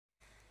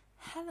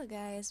Hello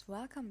guys,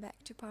 welcome back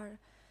to part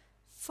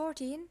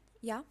 14.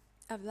 Yeah,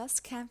 I've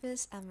lost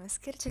campus. I'm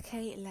scared.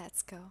 Okay,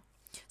 let's go.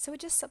 So we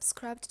just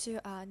subscribed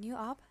to a new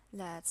app.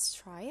 Let's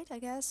try it, I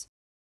guess.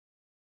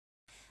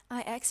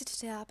 I exit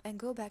the app and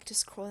go back to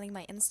scrolling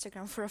my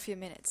Instagram for a few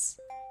minutes.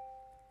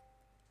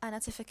 A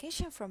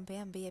notification from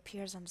BMB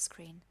appears on the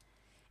screen.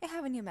 I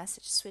have a new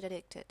message, sweet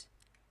addicted.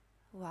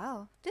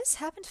 Wow, this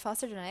happened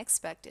faster than I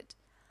expected.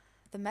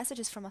 The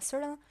message is from a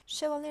certain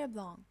Chevalier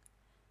Blanc.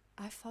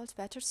 I felt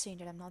better seeing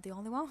that I'm not the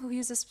only one who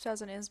uses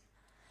pseudonym.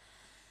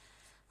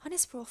 On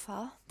his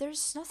profile,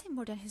 there's nothing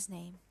more than his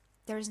name.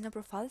 There is no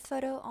profile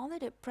photo, only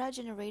the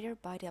pre-generator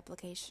by the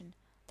application.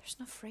 There's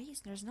no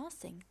phrase, there's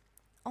nothing.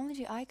 Only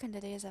the icon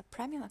that is a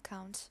premium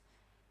account.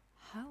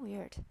 How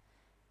weird.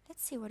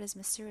 Let's see what this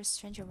mysterious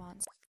stranger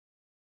wants.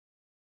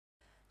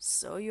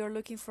 So you're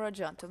looking for a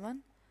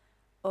gentleman?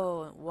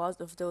 Oh, one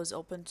of those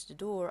opened the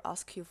door,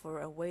 ask you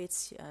for a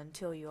wait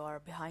until you are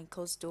behind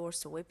closed doors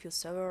to whip you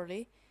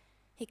severely?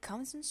 He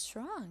comes in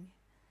strong.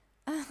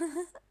 I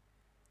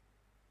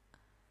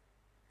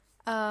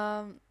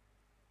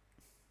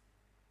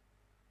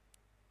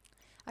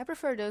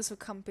prefer those who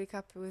come pick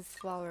up with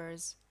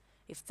flowers.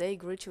 If they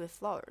greet you with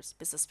flowers,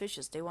 be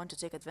suspicious, they want to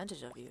take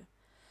advantage of you.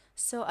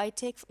 So I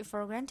take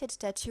for granted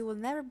that you will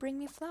never bring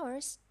me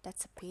flowers.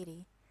 That's a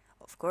pity.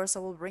 Of course I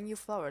will bring you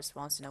flowers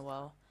once in a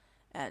while,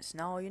 and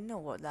now you know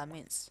what that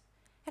means.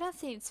 I don't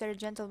think it's very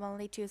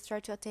gentlemanly to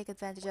try to take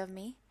advantage of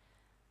me.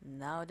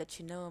 Now that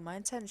you know my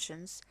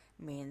intentions,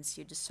 means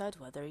you decide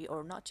whether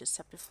or not to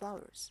accept the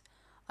flowers.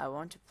 I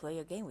want to play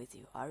a game with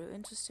you. Are you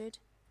interested?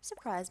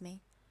 Surprise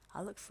me.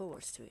 I look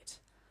forward to it.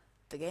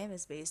 The game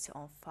is based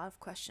on 5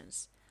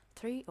 questions,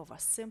 3 of a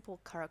simple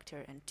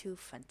character and 2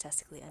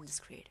 fantastically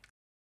indiscreet.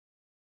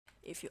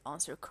 If you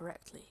answer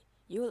correctly,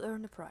 you will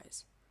earn a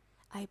prize.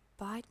 I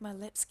bite my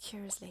lips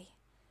curiously.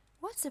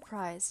 What's the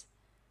prize?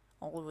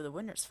 All the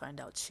winners find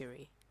out,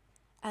 Shiri.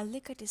 I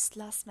look at this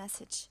last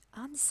message,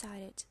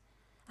 undecided.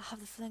 I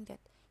have the feeling that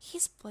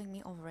he's playing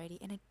me already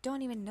and I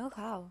don't even know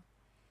how.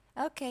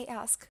 Okay,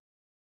 ask.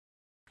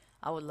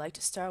 I would like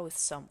to start with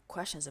some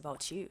questions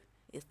about you,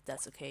 if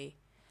that's okay.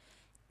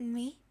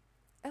 Me?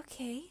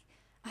 Okay.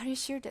 Are you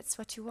sure that's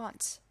what you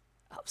want?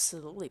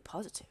 Absolutely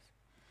positive.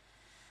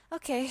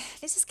 Okay,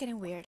 this is getting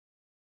weird.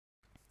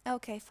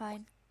 Okay,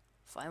 fine.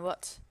 Fine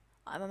what?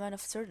 I'm a man of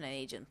certain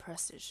age and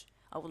prestige.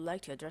 I would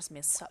like to address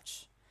me as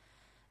such.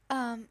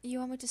 You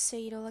want me to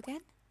say it all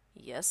again?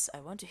 Yes,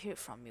 I want to hear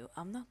from you.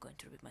 I'm not going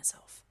to repeat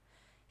myself.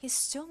 His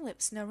stone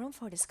lips, no room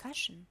for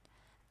discussion.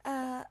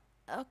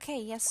 Okay,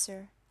 yes,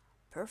 sir.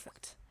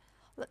 Perfect.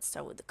 Let's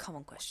start with the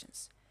common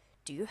questions.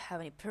 Do you have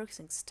any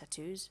piercings,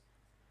 tattoos?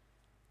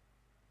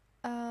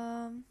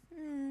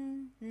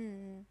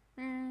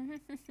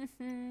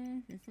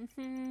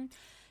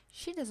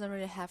 She doesn't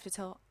really have to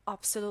tell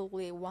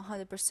absolutely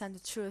 100% the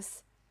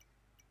truth.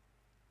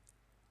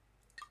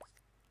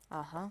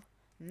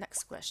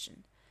 Next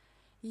question.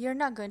 You're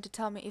not going to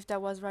tell me if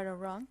that was right or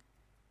wrong?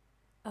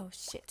 Oh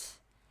shit.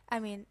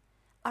 I mean,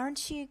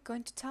 aren't you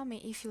going to tell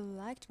me if you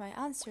liked my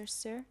answer,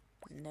 sir?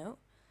 No.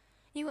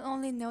 You will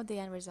only know the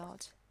end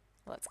result.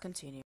 Let's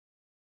continue.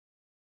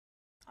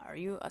 Are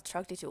you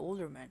attracted to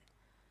older men?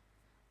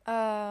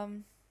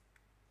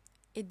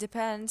 It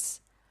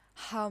depends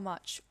how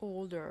much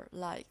older.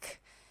 Like,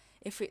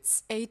 if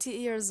it's 80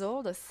 years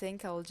old, I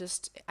think I'll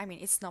just, I mean,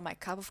 it's not my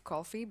cup of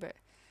coffee, but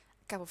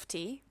cup of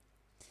tea.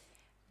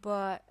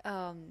 But,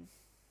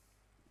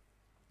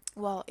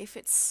 well, if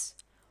it's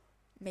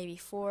maybe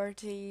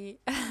 40,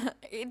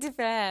 it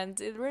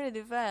depends. It really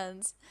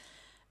depends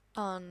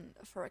on,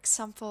 for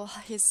example,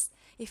 if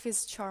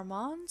he's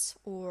charmant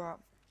or,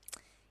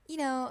 it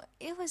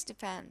always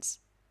depends.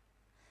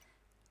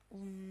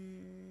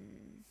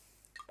 And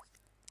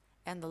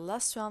the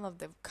last one of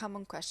the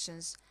common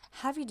questions,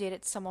 have you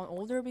dated someone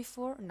older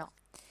before? No.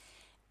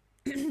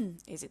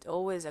 Is it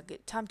always a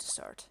good time to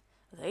start?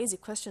 The easy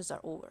questions are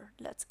over.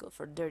 Let's go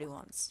for dirty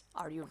ones.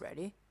 Are you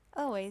ready?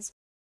 Always.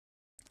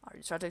 Are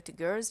you attracted to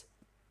girls?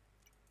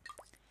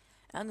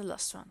 And the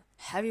last one.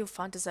 Have you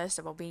fantasized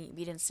about being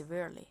beaten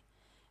severely?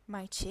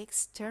 My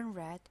cheeks turn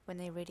red when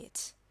I read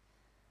it.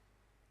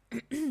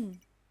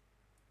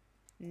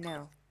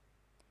 No.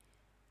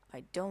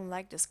 I don't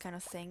like this kind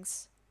of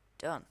things.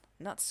 Done.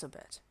 Not so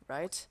bad,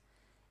 right?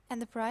 And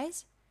the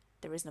prize?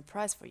 There is no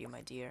prize for you,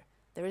 my dear.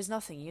 There is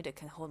nothing in you that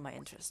can hold my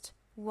interest.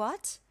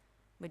 What?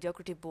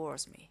 Mediocrity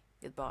bores me.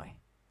 Goodbye.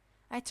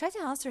 I tried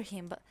to answer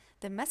him, but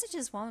the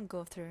messages won't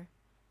go through.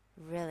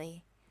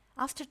 Really?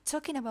 After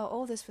talking about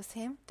all this with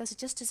him, does it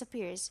just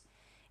disappears?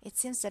 It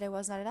seems that I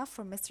was not enough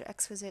for Mr.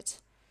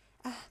 Exquisite.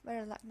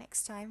 Better luck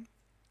next time.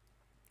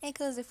 I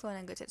close the phone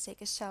and go to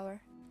take a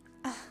shower.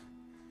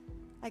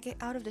 I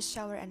get out of the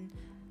shower and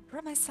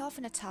wrap myself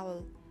in a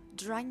towel,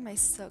 drying my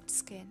soaked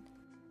skin.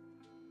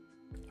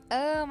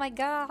 Oh my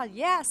god,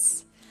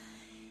 yes!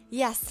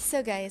 Yes,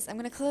 so guys, I'm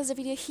gonna close the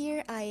video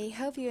here. I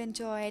hope you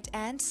enjoyed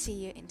and see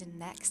you in the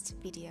next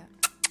video.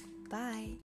 Bye!